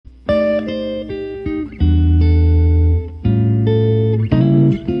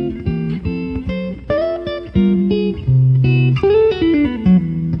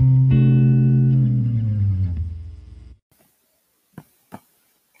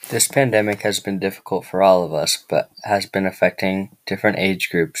This pandemic has been difficult for all of us, but has been affecting different age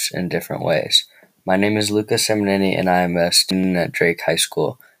groups in different ways. My name is Lucas Seminini, and I am a student at Drake High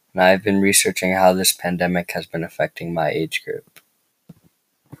School, and I have been researching how this pandemic has been affecting my age group.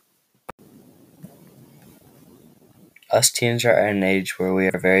 Us teens are at an age where we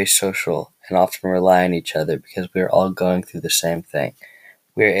are very social and often rely on each other because we are all going through the same thing.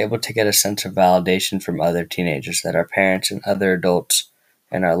 We are able to get a sense of validation from other teenagers that our parents and other adults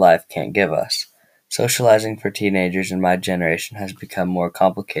in our life can't give us. Socializing for teenagers in my generation has become more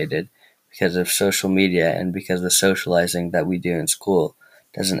complicated because of social media and because the socializing that we do in school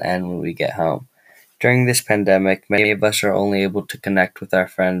doesn't end when we get home. During this pandemic, many of us are only able to connect with our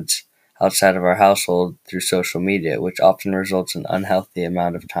friends outside of our household through social media, which often results in unhealthy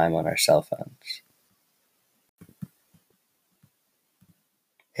amount of time on our cell phones.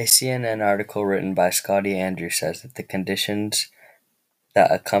 A CNN article written by Scotty Andrews says that the conditions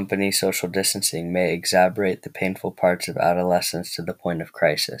that accompany social distancing may exacerbate the painful parts of adolescence to the point of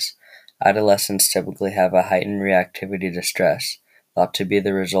crisis. Adolescents typically have a heightened reactivity to stress, thought to be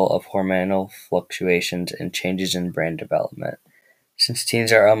the result of hormonal fluctuations and changes in brain development. Since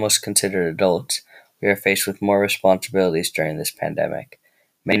teens are almost considered adults, we are faced with more responsibilities during this pandemic.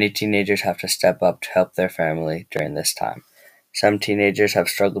 Many teenagers have to step up to help their family during this time. Some teenagers have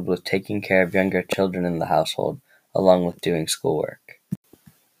struggled with taking care of younger children in the household, along with doing schoolwork.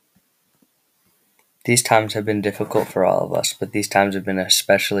 These times have been difficult for all of us, but these times have been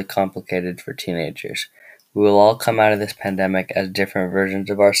especially complicated for teenagers. We will all come out of this pandemic as different versions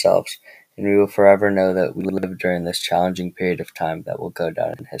of ourselves, and we will forever know that we lived during this challenging period of time that will go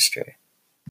down in history.